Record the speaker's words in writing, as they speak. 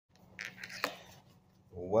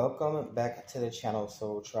Welcome back to the channel,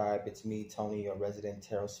 Soul Tribe. It's me, Tony, your resident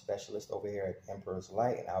tarot specialist over here at Emperor's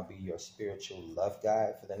Light, and I'll be your spiritual love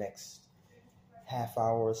guide for the next half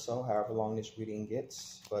hour or so, however long this reading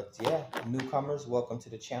gets. But yeah, newcomers, welcome to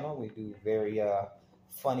the channel. We do very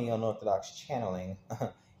funny, unorthodox channeling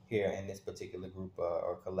here in this particular group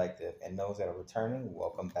or collective. And those that are returning,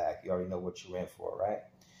 welcome back. You already know what you're in for, right?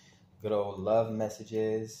 Good old love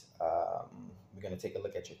messages. We're going to take a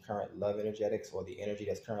look at your current love energetics, or the energy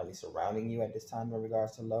that's currently surrounding you at this time in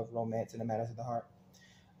regards to love, romance, and the matters of the heart.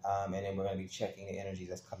 And then we're going to be checking the energies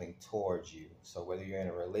that's coming towards you. So whether you're in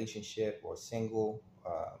a relationship or single,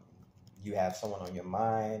 you have someone on your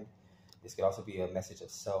mind. This could also be a message of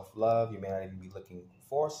self-love. You may not even be looking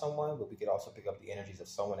for someone, but we could also pick up the energies of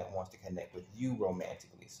someone that wants to connect with you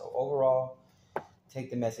romantically. So overall, take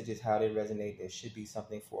the messages how they resonate. There should be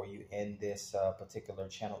something for you in this particular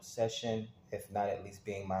channel session, if not at least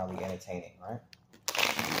being mildly entertaining, right?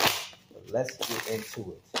 But let's get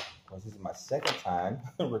into it. This is my second time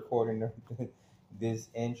recording this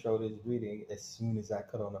intro, this reading. As soon as I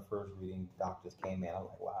cut on the first reading, doctors came in. I'm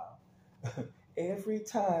like, wow. Every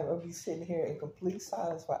time I'll be sitting here in complete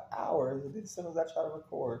silence for hours, and then as soon as I try to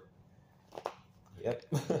record. Yep.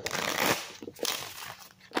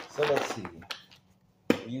 So let's see.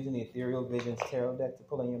 We're using the Ethereal Visions Tarot deck to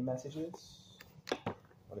pull in your messages.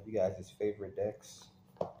 One of you guys' favorite decks.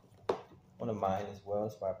 One of mine as well.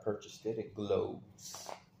 That's why I purchased it. It glows.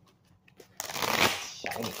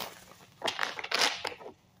 Shiny.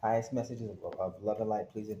 Highest messages of love and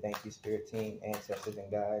light, please and thank you, Spirit Team, ancestors,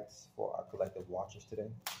 and guides for our collective watchers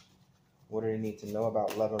today. What do they need to know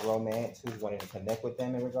about love and romance? Who's wanting to connect with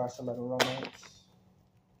them in regards to love and romance?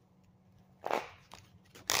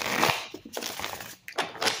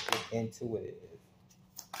 Into it.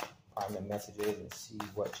 Find the messages and see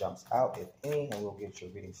what jumps out, if any, and we'll get your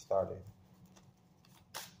reading started.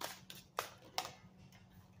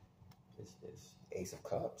 This is Ace of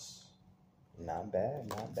Cups. Not bad,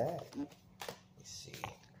 not bad. Let's see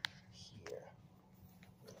here.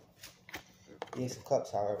 The Ace of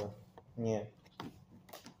Cups, however, yeah.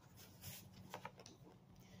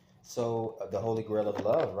 So the Holy Grail of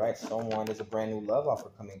love, right? Someone, there's a brand new love offer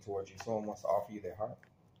coming towards you. Someone wants to offer you their heart.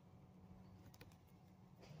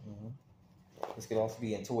 This could also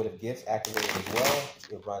be intuitive gifts activated as well.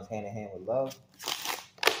 It runs hand in hand with love.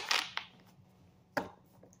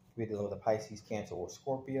 We're dealing with a Pisces, Cancer, or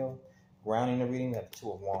Scorpio. Grounding the reading, we have the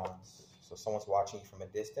Two of Wands. So someone's watching you from a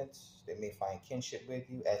distance. They may find kinship with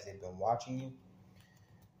you as they've been watching you.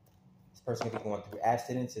 This person may be going through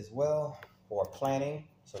abstinence as well, or planning.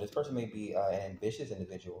 So this person may be an ambitious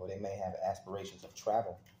individual, or they may have aspirations of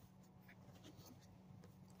travel.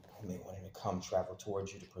 They may want him to come travel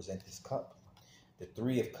towards you to present this cup. The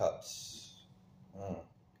Three of Cups.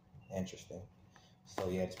 Interesting. So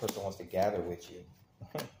yeah, this person wants to gather with you.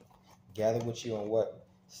 Gather with you on what?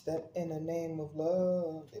 Step in the name of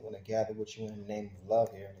love. They want to gather with you in the name of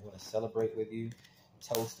love here. They want to celebrate with you,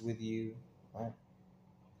 toast with you, right?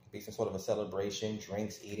 Could be some sort of a celebration,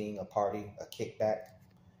 drinks, eating, a party, a kickback.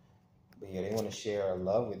 But yeah, they want to share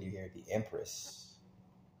love with you here. The Empress.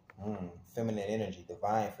 Feminine energy,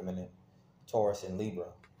 divine feminine, Taurus and Libra.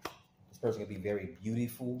 This person can be very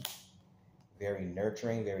beautiful, very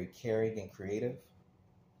nurturing, very caring and creative.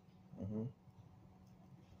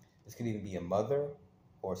 This could even be a mother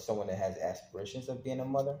or someone that has aspirations of being a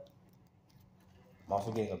mother. I'm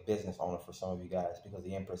also getting a business owner for some of you guys because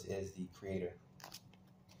the Empress is the creator.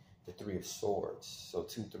 The Three of Swords, so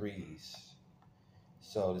 2 threes.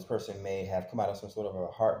 So this person may have come out of some sort of a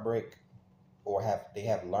heartbreak, or they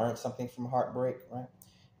have learned something from heartbreak, right?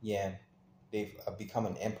 Yeah, they've become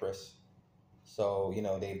an Empress. So, you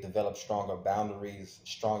know, they've developed stronger boundaries,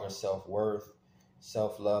 stronger self-worth,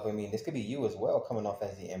 self-love. I mean, this could be you as well, coming off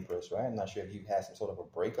as the Empress, right? I'm not sure if you've had some sort of a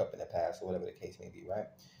breakup in the past or whatever the case may be, right?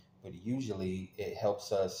 But usually it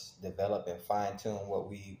helps us develop and fine-tune what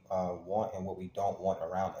we want and what we don't want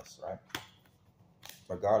around us, right?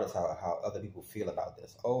 Regardless how other people feel about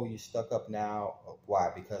this. Oh, you're stuck up now.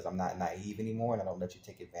 Why? Because I'm not naive anymore and I don't let you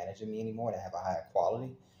take advantage of me anymore, and I have a higher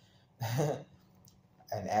quality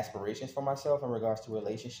and aspirations for myself in regards to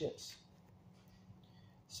relationships.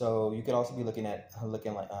 So you could also be looking, hold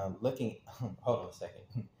on a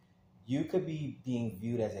second. You could be being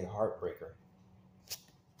viewed as a heartbreaker.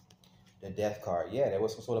 The Death card. Yeah, there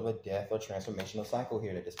was some sort of a death or transformational cycle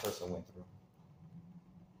here that this person went through.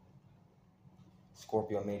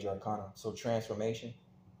 Scorpio Major Arcana. So transformation.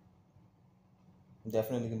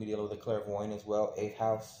 Definitely going to be dealing with a clairvoyant as well. 8th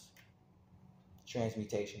house.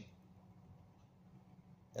 Transmutation.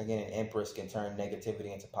 Again, an empress can turn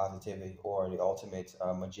negativity into positivity, or the ultimate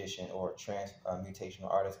magician or transmutational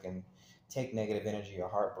artist can take negative energy or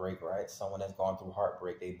heartbreak, right? Someone that's gone through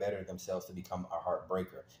heartbreak, they better themselves to become a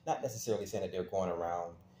heartbreaker. Not necessarily saying that they're going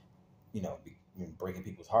around, breaking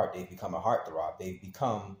people's heart. They've become a heartthrob.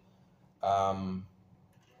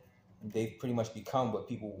 They've pretty much become what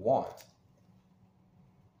people want.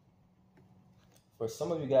 For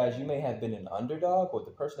some of you guys, you may have been an underdog, or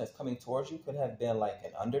the person that's coming towards you could have been like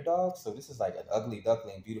an underdog. So this is like an ugly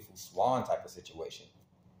duckling, beautiful swan type of situation.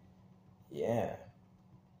 Yeah.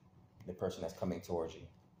 The person that's coming towards you.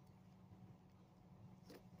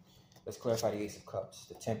 Let's clarify the Ace of Cups.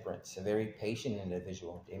 The Temperance, a very patient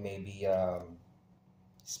individual. They may be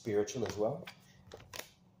spiritual as well.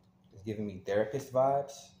 It's giving me therapist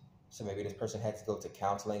vibes. So maybe this person had to go to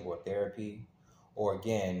counseling or therapy. Or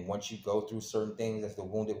again, once you go through certain things as the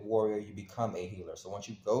wounded warrior, you become a healer. So once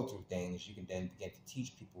you go through things, you can then begin to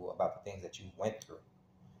teach people about the things that you went through,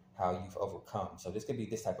 how you've overcome. So this could be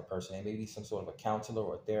this type of person. It may be some sort of a counselor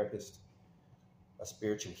or a therapist, a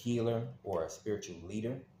spiritual healer, or a spiritual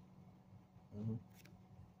leader.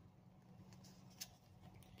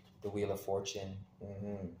 The Wheel of Fortune,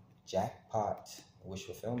 jackpot, wish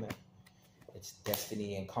fulfillment. It's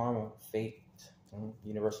destiny and karma, fate.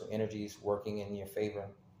 Universal energies working in your favor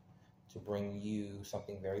to bring you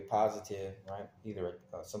something very positive, right? Either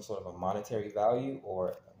some sort of a monetary value,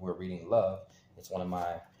 or we're reading love. It's one of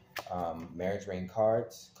my marriage ring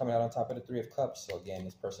cards coming out on top of the Three of Cups. So again,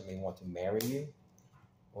 this person may want to marry you,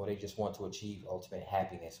 or they just want to achieve ultimate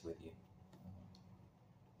happiness with you.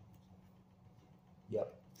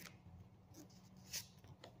 Yep.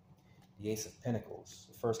 The Ace of Pentacles.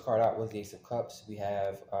 The first card out was the Ace of Cups. We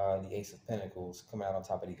have the Ace of Pentacles coming out on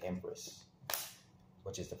top of the Empress,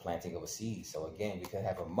 which is the planting of a seed. So again, you could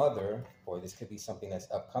have a mother, or this could be something that's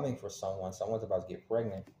upcoming for someone. Someone's about to get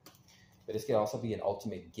pregnant. But this could also be an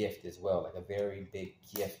ultimate gift as well, like a very big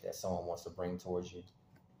gift that someone wants to bring towards you.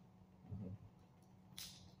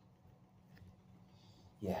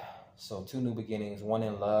 Yeah. So 2 new beginnings, one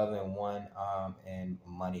in love and one in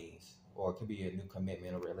monies, or it could be a new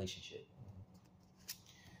commitment or relationship.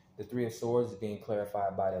 The Three of Swords is being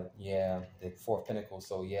clarified by the Four of Pentacles.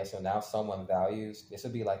 So so now someone values, this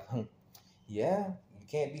would be like, you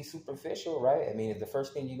can't be superficial, right? I mean, the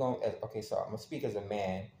first thing you're going to, okay, so I'm going to speak as a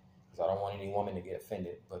man, because I don't want any woman to get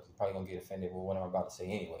offended, but you're probably going to get offended with what I'm about to say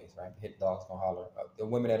anyways, right? Hit dogs going to holler. The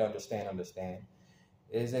women that understand,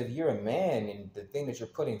 is if you're a man and the thing that you're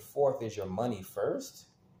putting forth is your money first,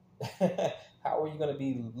 how are you going to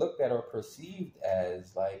be looked at or perceived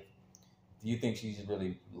as? Like, do you think she's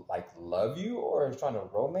really like love you, or is trying to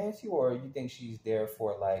romance you, or you think she's there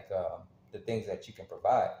for like the things that you can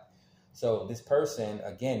provide? So this person,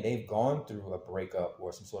 again, they've gone through a breakup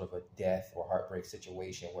or some sort of a death or heartbreak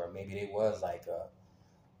situation where maybe they was like a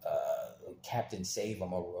Captain Save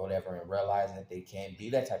them or whatever, and realizing that they can't be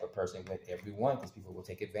that type of person with everyone because people will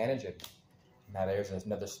take advantage of you. Now, there's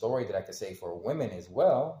another story that I could say for women as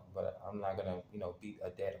well, but I'm not going to, beat a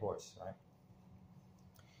dead horse, right?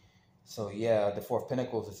 So, the Four of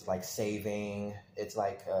Pentacles is like saving. It's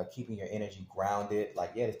like keeping your energy grounded.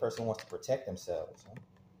 Like, this person wants to protect themselves. Right?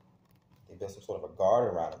 They build some sort of a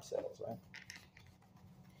guard around themselves, right?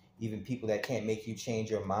 Even people that can't make you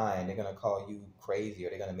change your mind, they're going to call you crazy, or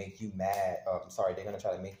they're going to make you mad. They're going to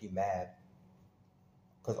try to make you mad.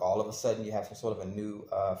 Because all of a sudden you have some sort of a new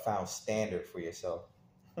found standard for yourself.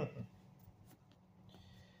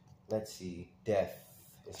 Let's see. Death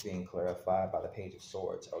is being clarified by the Page of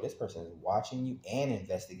Swords. Oh, this person is watching you and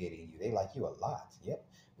investigating you. They like you a lot. Yep.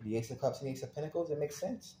 With the Ace of Cups and the Ace of Pentacles, it makes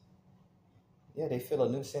sense. Yeah, they feel a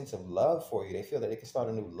new sense of love for you. They feel that they can start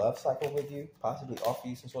a new love cycle with you, possibly offer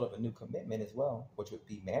you some sort of a new commitment as well, which would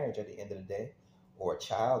be marriage at the end of the day, or a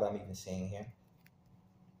child I'm even seeing here.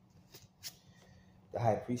 The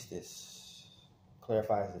High Priestess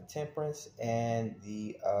clarifies the Temperance and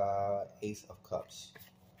the Ace of Cups.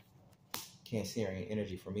 Can't see any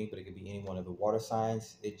energy for me, but it could be any one of the water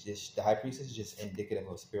signs. The High Priestess is just indicative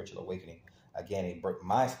of spiritual awakening. Again,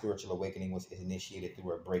 my spiritual awakening was initiated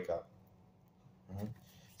through a breakup.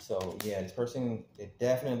 So this person, it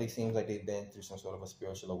definitely seems like they've been through some sort of a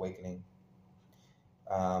spiritual awakening.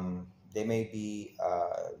 They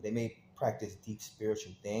may practice deep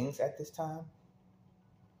spiritual things at this time.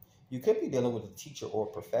 You could be dealing with a teacher or a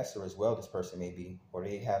professor as well, this person may be, or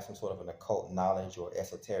they have some sort of an occult knowledge or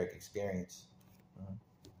esoteric experience.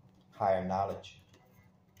 Higher knowledge.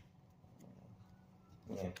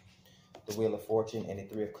 The Wheel of Fortune and the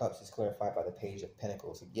Three of Cups is clarified by the Page of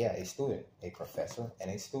Pentacles. A student, a professor, and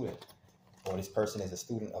a student. Or this person is a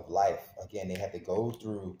student of life. Again, they had to go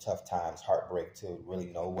through tough times, heartbreak, to really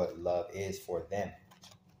know what love is for them.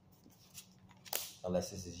 Unless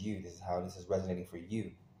this is you, this is how this is resonating for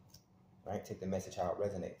you, right? Take the message how it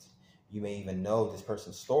resonates. You may even know this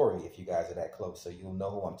person's story if you guys are that close, so you'll know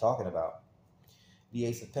who I'm talking about. The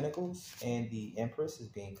Ace of Pentacles and the Empress is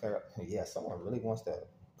being clear. Yeah, someone really wants to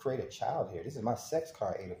create a child here. This is my sex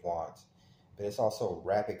card, Eight of Wands. But it's also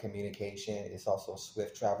rapid communication. It's also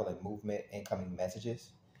swift travel and movement, incoming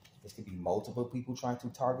messages. This could be multiple people trying to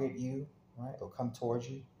target you, right? Or come towards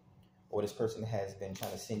you. Or this person has been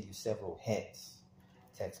trying to send you several hints.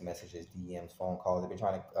 Text messages, DMs, phone calls. They've been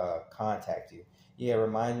trying to contact you. Yeah, it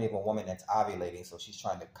reminds me of a woman that's ovulating. So she's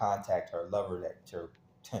trying to contact her lover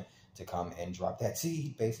to come and drop that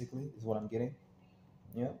seed, basically, is what I'm getting.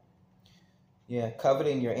 Yeah. Yeah,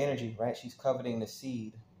 coveting your energy, right? She's coveting the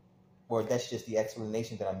seed. Or that's just the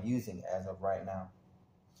explanation that I'm using as of right now.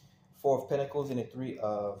 Four of Pentacles and the Three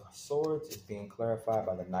of Swords is being clarified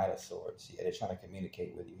by the Knight of Swords. Yeah, they're trying to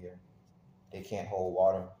communicate with you here. They can't hold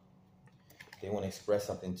water. They want to express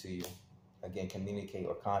something to you. Again, communicate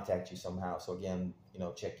or contact you somehow. So again,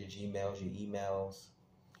 check your Gmails, your emails,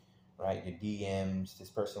 right? Your DMs. This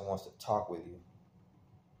person wants to talk with you.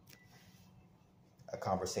 A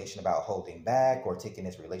conversation about holding back or taking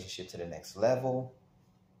this relationship to the next level.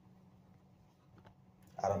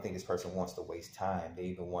 I don't think this person wants to waste time. They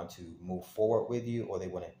even want to move forward with you, or they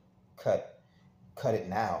want to cut it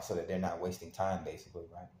now so that they're not wasting time, basically,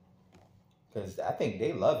 right? Because I think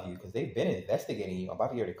they love you because they've been investigating you. I'm about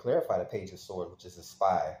to hear to clarify the Page of Swords, which is a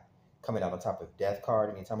spy, coming out on top of Death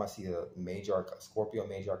card. Anytime I see a Scorpio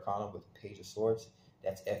Major Arcana with the Page of Swords,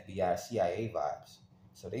 that's FBI, CIA vibes.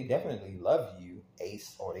 So they definitely love you,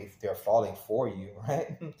 Ace, or they're falling for you,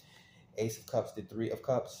 right? Ace of Cups, the Three of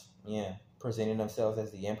Cups, yeah. Presenting themselves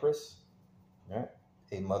as the Empress, right?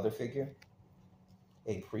 A mother figure,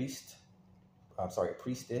 a priestess,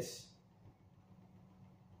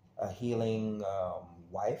 a healing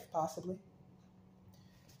wife, possibly.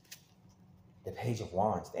 The Page of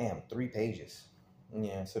Wands, damn, 3 pages.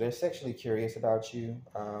 Yeah, so they're sexually curious about you.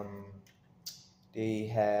 They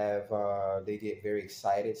get very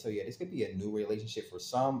excited. So yeah, this could be a new relationship for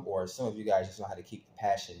some, or some of you guys just know how to keep the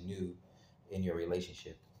passion new in your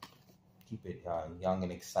relationship. Keep it young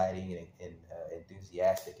and exciting and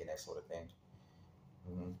enthusiastic and that sort of thing.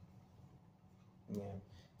 Yeah,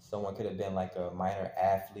 someone could have been like a minor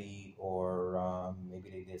athlete, or maybe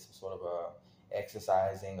they did some sort of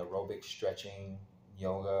exercising, aerobic stretching,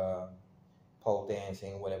 yoga, pole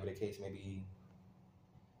dancing, whatever the case may be.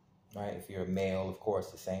 Right? If you're a male, of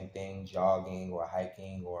course, the same thing, jogging or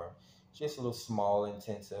hiking, or just a little small,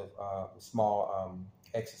 intensive,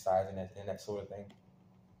 exercise and that sort of thing.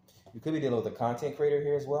 You could be dealing with a content creator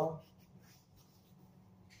here as well.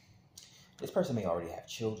 This person may already have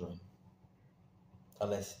children,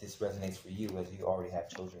 unless this resonates for you as you already have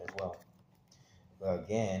children as well. But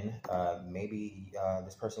again, maybe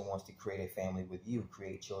this person wants to create a family with you,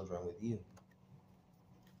 create children with you.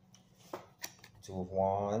 Two of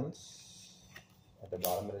Wands at the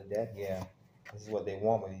bottom of the deck. Yeah, this is what they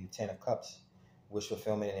want with you. 10 of Cups, wish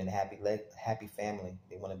fulfillment and happy family.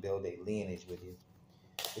 They want to build a lineage with you.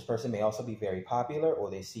 This person may also be very popular, or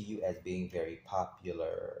they see you as being very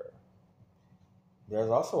popular. There's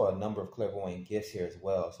also a number of clairvoyant gifts here as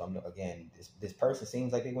well. So this person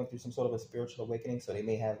seems like they went through some sort of a spiritual awakening. So they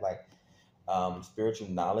may have like spiritual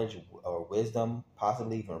knowledge or wisdom,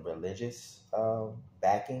 possibly even religious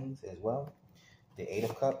backings as well. The 8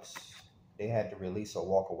 of Cups, they had to release or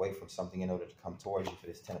walk away from something in order to come towards you for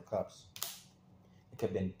this 10 of Cups. It could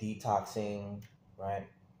have been detoxing, right?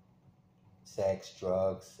 Sex,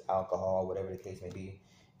 drugs, alcohol, whatever the case may be.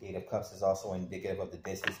 The 8 of Cups is also indicative of the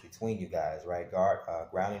distance between you guys, right?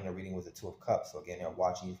 Grounding the reading was the 2 of Cups. So again, they're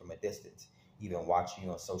watching you from a distance, even watching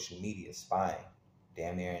you on social media, spying,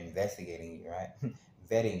 damn near investigating you, right?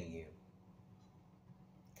 Vetting you.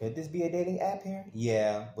 Could this be a dating app here?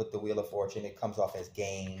 Yeah, with the Wheel of Fortune, it comes off as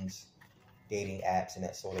games, dating apps, and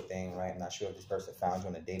that sort of thing, right? I'm not sure if this person found you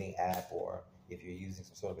on a dating app or if you're using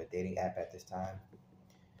some sort of a dating app at this time.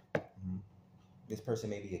 This person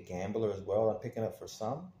may be a gambler as well. I'm picking up for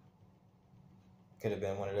some. Could have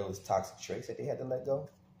been one of those toxic traits that they had to let go.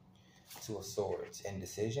 2 of Swords,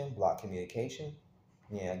 indecision, blocked communication.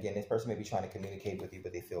 Yeah, again, this person may be trying to communicate with you,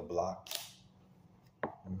 but they feel blocked.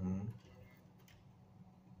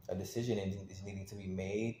 A decision is needing to be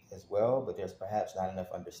made as well, but there's perhaps not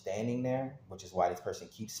enough understanding there, which is why this person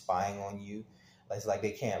keeps spying on you. It's like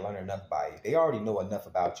they can't learn enough by you. They already know enough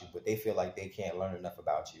about you, but they feel like they can't learn enough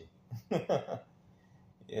about you.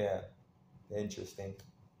 Yeah, interesting.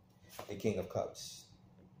 The King of Cups.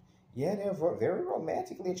 Yeah, they're very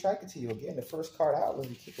romantically attracted to you. Again, the first card out was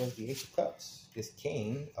the Ace of Cups. This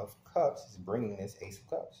King of Cups is bringing this Ace of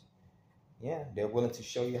Cups. Yeah, they're willing to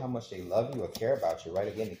show you how much they love you or care about you, right?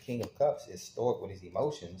 Again, the King of Cups is stoic with his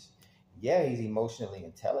emotions. Yeah, he's emotionally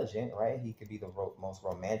intelligent, right? He could be the most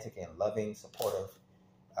romantic and loving, supportive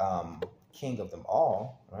king of them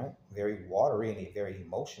all, right? Very watery and very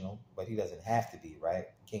emotional, but he doesn't have to be, right?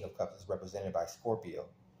 King of Cups is represented by Scorpio.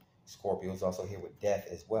 Scorpio is also here with death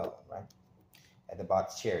as well, right? At the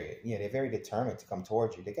bottom, Chariot. Yeah, they're very determined to come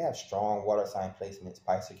towards you. They can have strong water sign placements: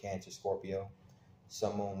 Pisces, Cancer, Scorpio,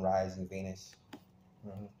 Sun, Moon, Rising, Venus.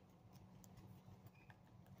 Mm-hmm.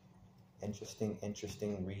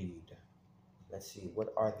 Interesting read. Let's see,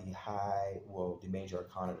 what are the major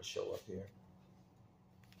arcana to show up here?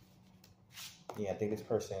 Yeah, I think this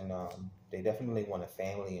person, they definitely want a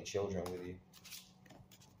family and children with you.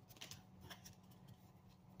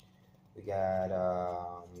 We got,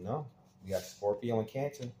 no, we got Scorpio and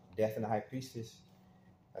Cancer, Death and the High Priestess.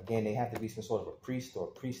 Again, they have to be some sort of a priest or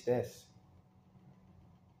a priestess.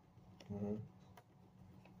 Mm-hmm.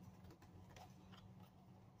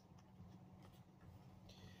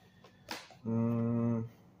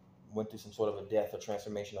 Went through some sort of a death or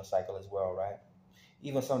transformational cycle as well, right?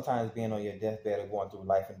 Even sometimes being on your deathbed or going through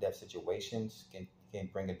life and death situations can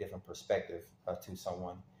bring a different perspective to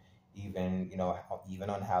someone. Even even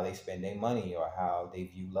on how they spend their money or how they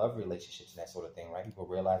view love relationships and that sort of thing, right? People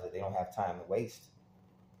realize that they don't have time to waste.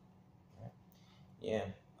 Right? Yeah,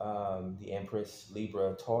 the Empress,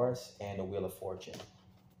 Libra, Taurus, and the Wheel of Fortune.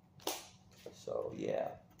 So yeah,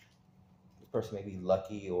 this person may be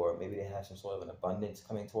lucky, or maybe they have some sort of an abundance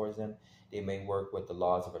coming towards them. They may work with the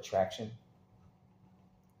laws of attraction.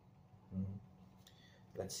 Mm-hmm.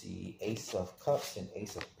 Let's see, Ace of Cups and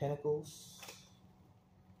Ace of Pentacles.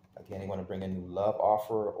 Again, they want to bring a new love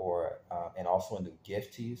offer or and also a new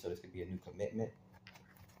gift to you. So this could be a new commitment.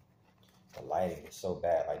 The lighting is so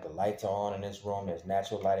bad. Like, the lights are on in this room. There's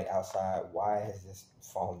natural lighting outside. Why is this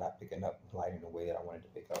phone not picking up lighting the way that I wanted to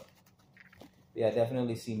pick up? Yeah, I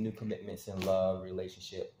definitely see new commitments in love,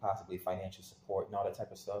 relationship, possibly financial support and all that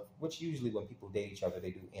type of stuff. Which usually when people date each other,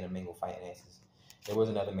 they do intermingle finances. There was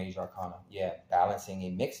another major arcana. Yeah, balancing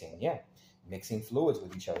and mixing. Yeah, mixing fluids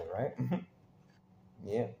with each other, right?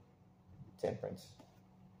 Yeah. Temperance.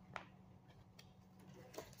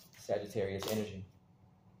 Sagittarius energy.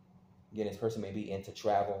 Again, this person may be into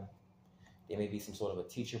travel. They may be some sort of a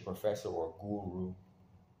teacher, professor, or guru.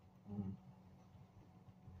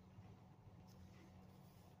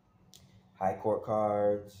 High court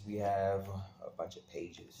cards. We have a bunch of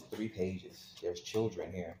pages. 3 pages. There's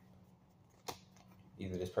children here.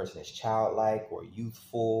 Either this person is childlike or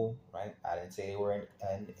youthful, right? I didn't say they were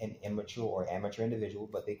an immature or amateur individual,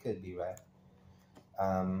 but they could be, right?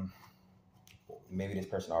 Maybe this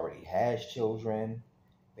person already has children.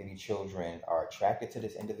 Maybe children are attracted to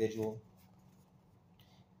this individual.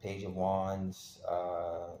 Page of Wands,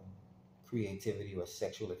 creativity or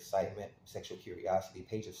sexual excitement, sexual curiosity.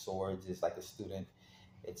 Page of Swords is like a student.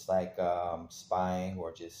 It's like spying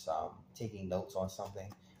or just taking notes on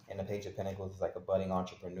something. And the Page of Pentacles is like a budding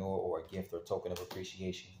entrepreneur or a gift or token of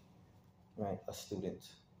appreciation, right? A student.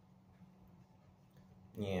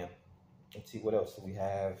 Yeah. Let's see, what else do we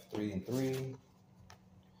have? 3 and 3.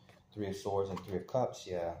 3 of Swords and 3 of Cups.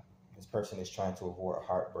 Yeah. This person is trying to avoid a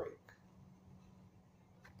heartbreak.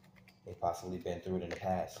 They've possibly been through it in the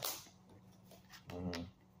past.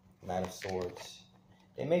 Knight of Swords.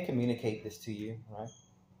 They may communicate this to you, right?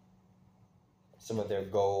 Some of their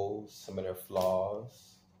goals, some of their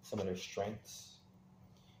flaws, some of their strengths.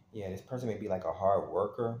 Yeah, this person may be like a hard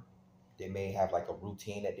worker. They may have like a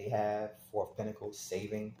routine that they have. 4 of Pentacles,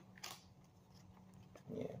 saving.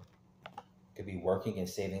 Yeah. Could be working and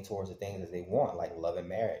saving towards the things that they want, like love and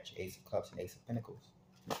marriage. Ace of Cups and Ace of Pentacles.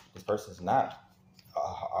 This person's not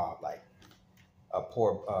like a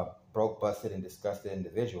poor, broke, busted, and disgusted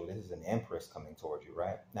individual. This is an empress coming towards you,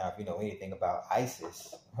 right? Now, if you know anything about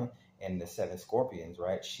Isis and the 7 scorpions,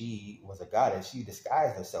 right? She was a goddess. She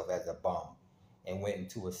disguised herself as a bum and went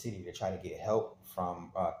into a city to try to get help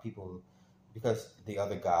from people because the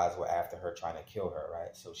other gods were after her, trying to kill her,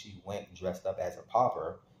 right? So she went dressed up as a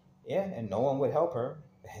pauper, yeah, and no one would help her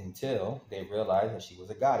until they realized that she was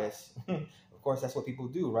a goddess. Of course, that's what people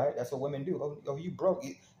do, right? That's what women do. Oh, you broke.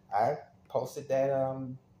 I posted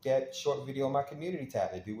that short video on my community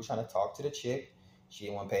tab. The dude was trying to talk to the chick. She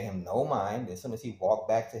didn't want to pay him no mind. Then as soon as he walked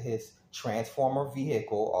back to his transformer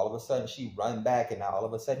vehicle, all of a sudden she run back, and now all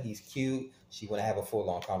of a sudden he's cute. She want to have a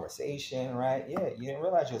full-on conversation, right? Yeah, you didn't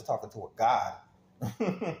realize you was talking to a god.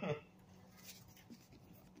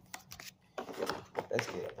 Let's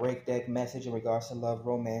get breakdeck message in regards to love,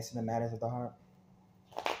 romance, and the matters of the heart?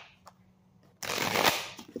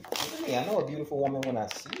 I know a beautiful woman when I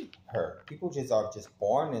see her. People just are just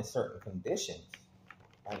born in certain conditions.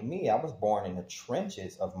 Like me, I was born in the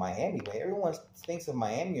trenches of Miami. When everyone thinks of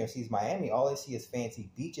Miami or sees Miami, all they see is fancy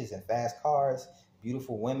beaches and fast cars,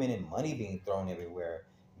 beautiful women, and money being thrown everywhere.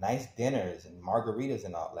 Nice dinners and margaritas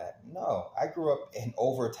and all that. No, I grew up in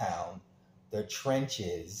Overtown, the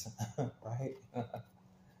trenches, right?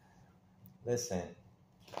 Listen,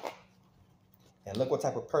 and look what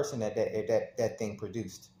type of person that thing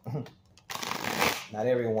produced. Not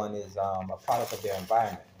everyone is a product of their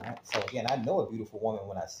environment, right? So again, I know a beautiful woman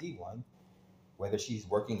when I see one. Whether she's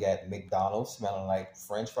working at McDonald's smelling like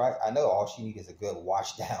French fries, I know all she needs is a good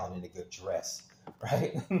wash down and a good dress,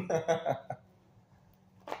 right?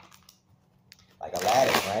 Like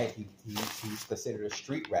Aladdin, right? He's considered a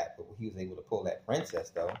street rat, but he was able to pull that princess,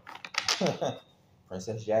 though.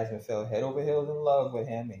 Princess Jasmine fell head over heels in love with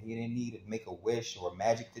him, and he didn't need to make a wish or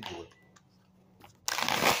magic to do it.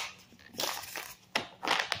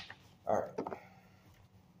 All right.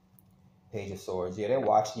 Page of Swords. Yeah, they're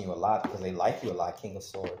watching you a lot because they like you a lot. King of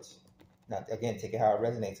Swords. Now, again, take it how it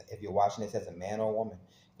resonates. If you're watching this as a man or a woman,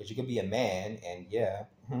 because you could be a man, and yeah,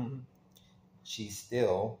 she's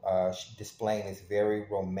still displaying this very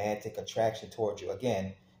romantic attraction towards you.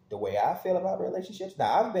 Again, the way I feel about relationships.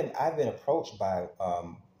 Now, I've been approached by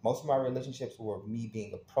most of my relationships were me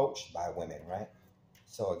being approached by women, right?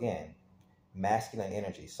 So again, masculine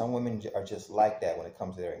energy. Some women are just like that when it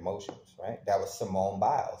comes to their emotions, right? That was Simone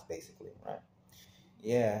Biles, basically, right?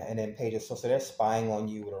 Yeah, and then pages. So they're spying on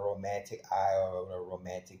you with a romantic eye or with a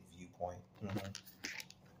romantic viewpoint.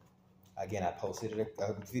 Again, I posted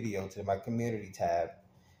a video to my community tab.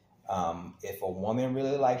 If a woman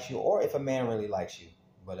really likes you, or if a man really likes you,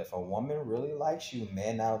 but if a woman really likes you,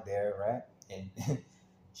 men out there, right? And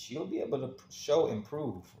she'll be able to show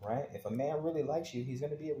improve, right? If a man really likes you, he's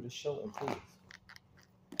going to be able to show improve.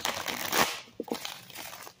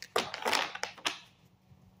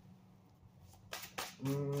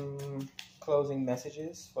 Closing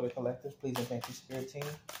messages for the collective, please and thank you, Spirit Team.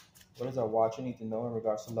 What does our watcher need to know in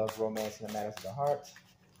regards to love, romance, and the matters of the heart?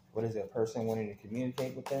 What is a person wanting to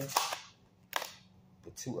communicate with them?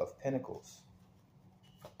 The Two of Pentacles.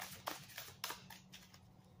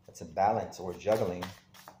 That's a balance or juggling.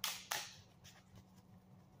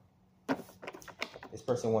 This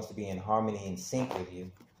person wants to be in harmony and sync with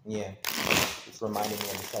you. Yeah, it's reminding me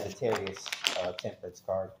of the Sagittarius Temperance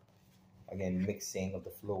card. Again, mixing of the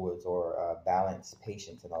fluids or balance,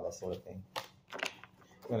 patience, and all that sort of thing.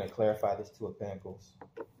 I'm going to clarify this Two of Pentacles.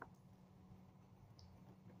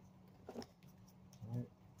 All right.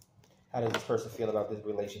 How does this person feel about this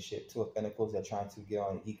relationship? Two of Pentacles, they're trying to get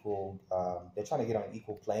on equal, they're trying to get on an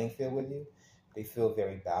equal playing field with you. They feel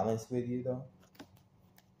very balanced with you, though.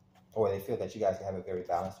 Or they feel that you guys have a very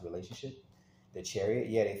balanced relationship. The Chariot,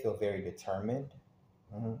 yeah, they feel very determined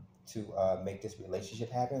to make this relationship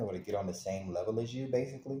happen or to get on the same level as you,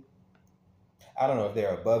 basically. I don't know if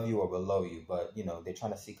they're above you or below you, but, you know, they're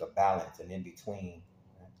trying to seek a balance and in between.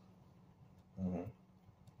 Right?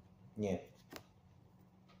 Yeah.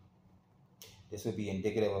 This would be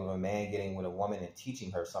indicative of a man getting with a woman and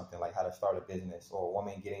teaching her something like how to start a business, or a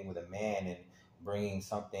woman getting with a man and bringing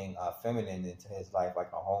something feminine into his life,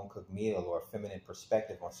 like a home-cooked meal or a feminine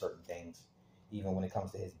perspective on certain things, even when it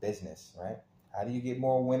comes to his business, right? How do you get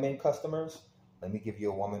more women customers? Let me give you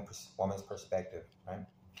a woman's perspective, right?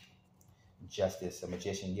 Justice, a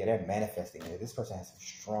magician, yeah, they're manifesting it. This person has some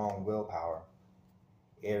strong willpower.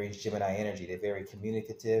 Aries, Gemini energy, they're very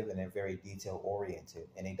communicative and they're very detail-oriented,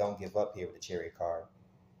 and they don't give up here with the Chariot card.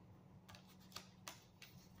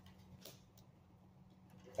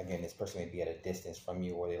 Again, this person may be at a distance from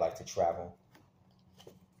you, or they like to travel.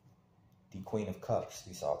 The Queen of Cups.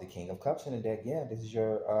 We saw the King of Cups in the deck. Yeah, this is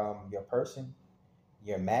your person,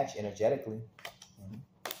 your match energetically.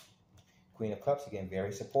 Queen of Cups, again,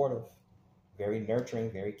 very supportive, very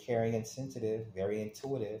nurturing, very caring and sensitive, very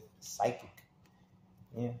intuitive, psychic.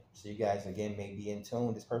 Yeah, so you guys, again, may be in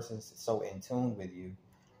tune. This person's so in tune with you.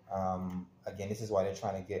 Again, this is why they're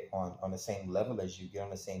trying to get on the same level as you, get on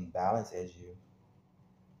the same balance as you.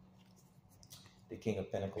 The King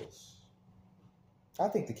of Pentacles. I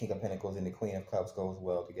think the King of Pentacles and the Queen of Cups goes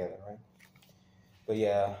well together, right? But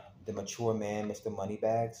yeah, the mature man, Mr.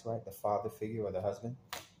 Moneybags, right? The father figure or the husband.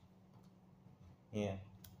 Yeah.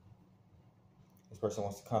 This person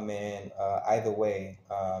wants to come in either way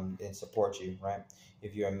and support you, right?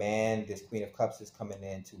 If you're a man, this Queen of Cups is coming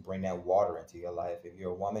in to bring that water into your life. If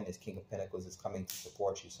you're a woman, this King of Pentacles is coming to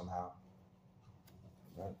support you somehow,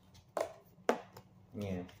 right?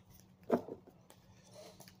 Yeah.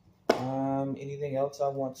 Anything else I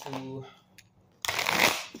want to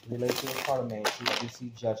relate to a card of man? I do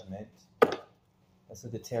see Judgment. Let's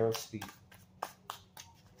let the tarot speak.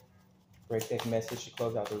 Break that message to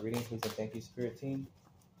close out the reading, please, and thank you, Spirit Team.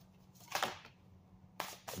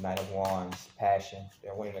 The Knight of Wands, passion.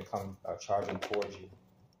 They're wanting to come charging towards you.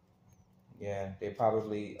 Yeah, they're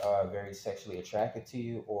probably very sexually attracted to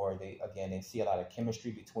you, or they see a lot of chemistry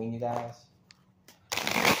between you guys.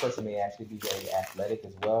 This person may actually be very athletic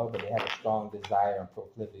as well, but they have a strong desire and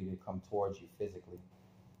proclivity to come towards you physically.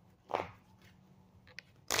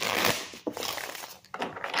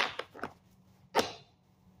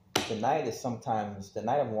 The Knight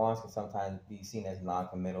of Wands can sometimes be seen as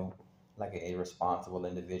non-committal, like an irresponsible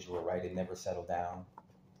individual, right? They never settle down.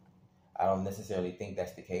 I don't necessarily think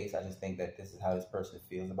that's the case. I just think that this is how this person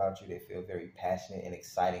feels about you. They feel very passionate and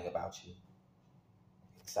exciting about you.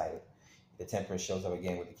 Excited. The Temperance shows up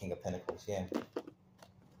again with the King of Pentacles. Yeah.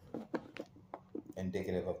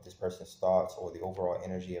 Indicative of this person's thoughts or the overall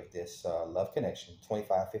energy of this love connection.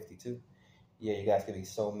 2552. Yeah, you guys could be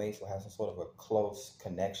soulmates or have some sort of a close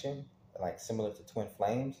connection, like similar to twin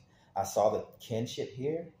flames. I saw the kinship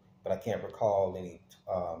here, but I can't recall any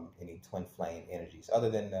twin flame energies other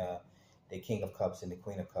than the King of Cups and the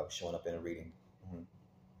Queen of Cups showing up in a reading.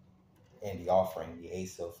 And the offering, the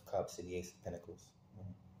Ace of Cups and the Ace of Pentacles.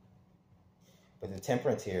 But the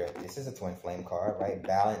Temperance here, this is a twin flame card, right?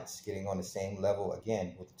 Balance, getting on the same level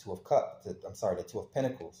again with the Two of Cups. The Two of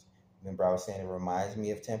Pentacles. Remember I was saying it reminds me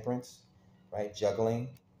of Temperance, right?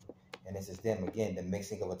 Juggling. And this is them again, the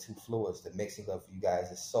mixing of the two fluids, the mixing of you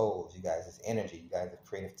guys' souls, you guys' energy, you guys'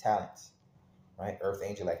 creative talents, right? Earth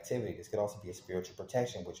angel activity. This could also be a spiritual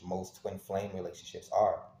protection, which most twin flame relationships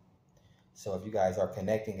are. So if you guys are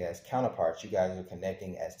connecting as counterparts, you guys are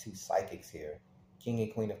connecting as two psychics here. King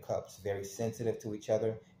and Queen of Cups, very sensitive to each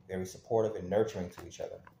other, very supportive and nurturing to each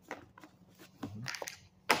other.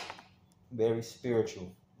 Very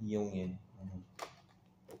spiritual union.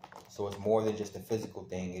 So it's more than just a physical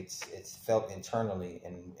thing. It's felt internally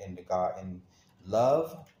in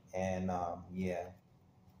love and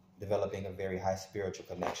developing a very high spiritual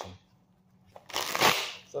connection.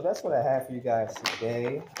 So that's what I have for you guys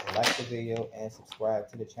today. Like the video and subscribe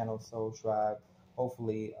to the channel Soul Tribe.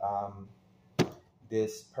 Hopefully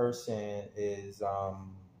this person is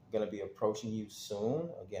going to be approaching you soon.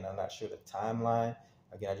 Again, I'm not sure the timeline.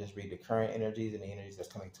 Again, I just read the current energies and the energies that's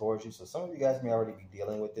coming towards you. So some of you guys may already be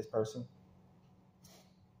dealing with this person.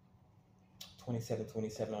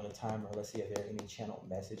 2727 on the timer. Let's see if there are any channel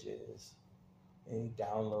messages. Any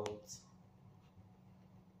downloads.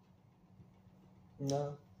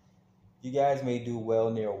 No. You guys may do well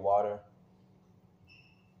near water.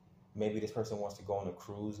 Maybe this person wants to go on a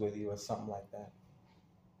cruise with you or something like that.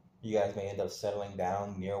 You guys may end up settling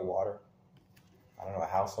down near water. I don't know, a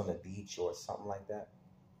house on the beach or something like that.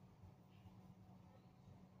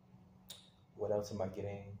 What else am I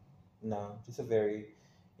getting? No, just a very,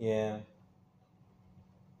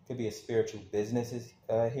 could be a spiritual business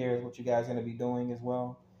here is what you guys are going to be doing as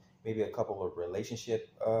well. Maybe a couple of relationship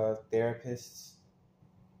therapists.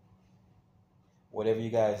 Whatever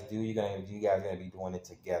you guys do, you guys are going to be doing it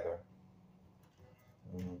together.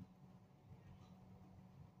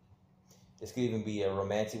 This could even be a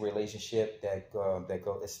romantic relationship that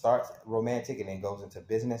starts romantic and then goes into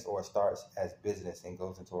business, or it starts as business and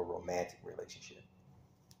goes into a romantic relationship.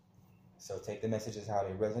 So take the messages how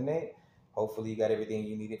they resonate. Hopefully you got everything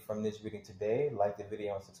you needed from this reading today. Like the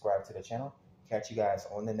video and subscribe to the channel. Catch you guys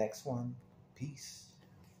on the next one. Peace.